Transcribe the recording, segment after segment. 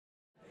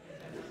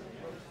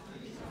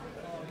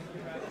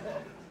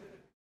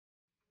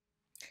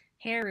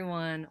Hey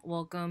everyone,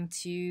 welcome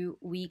to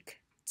week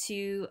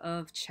 2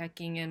 of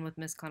checking in with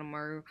Miss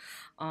Kanemaru.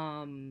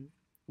 Um,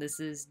 this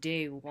is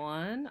day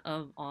 1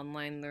 of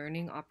online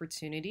learning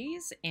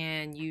opportunities,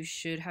 and you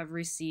should have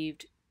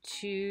received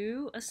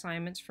 2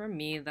 assignments from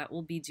me that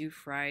will be due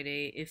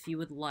Friday if you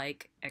would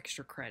like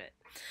extra credit.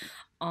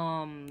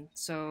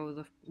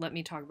 Let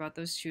me talk about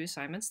those 2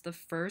 assignments. The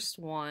first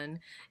one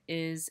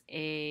is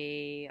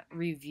a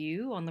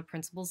review on the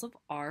principles of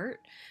art.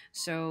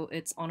 So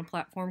it's on a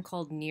platform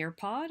called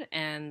Nearpod,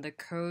 and the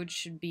code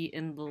should be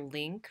in the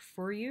link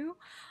for you.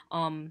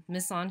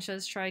 Miss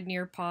Sanchez tried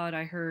Nearpod,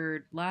 I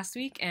heard last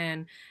week,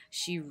 and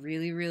she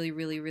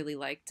really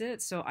liked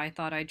it. So I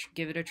thought I'd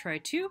give it a try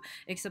too,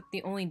 except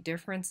the only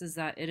difference is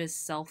that it is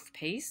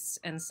self-paced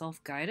and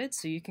self-guided,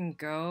 so you can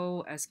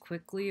go as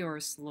quickly or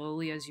as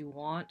slowly as you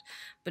want.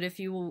 But if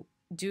you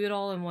do it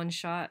all in one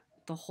shot,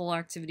 the whole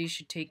activity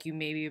should take you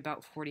maybe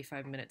about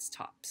 45 minutes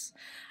tops.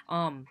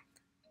 Um,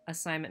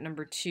 Assignment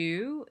number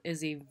 2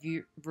 is a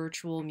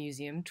virtual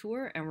museum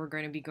tour, and we're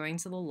going to be going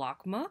to the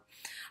LACMA.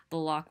 The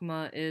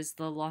LACMA is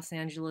the Los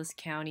Angeles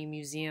County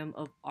Museum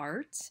of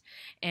Art,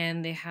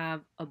 and they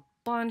have a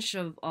bunch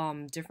of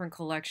different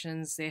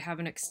collections. They have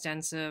an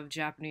extensive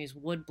Japanese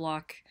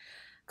woodblock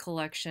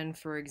collection,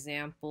 for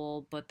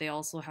example, but they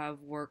also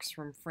have works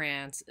from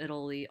France,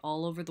 Italy,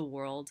 all over the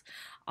world.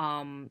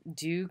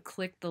 Do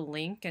click the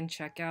link and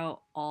check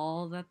out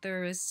all that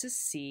there is to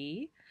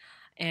see.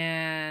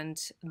 And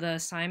the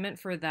assignment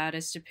for that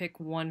is to pick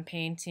one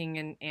painting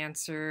and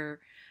answer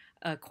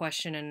a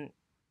question in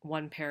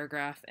one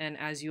paragraph. And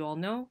as you all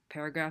know,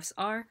 paragraphs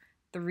are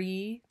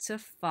 3 to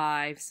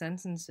 5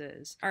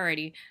 sentences.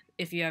 Alrighty,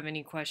 if you have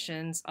any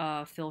questions,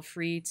 feel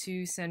free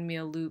to send me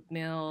a loop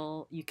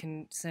mail. You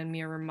can send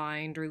me a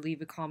reminder,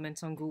 leave a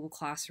comment on Google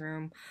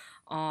Classroom.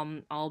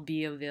 I'll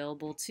be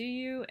available to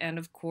you. And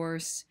of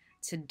course,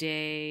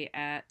 today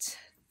at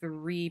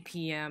 3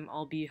 p.m.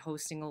 I'll be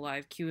hosting a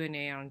live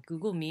Q&A on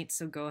Google Meet,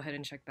 so go ahead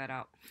and check that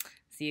out.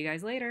 See you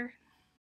guys later.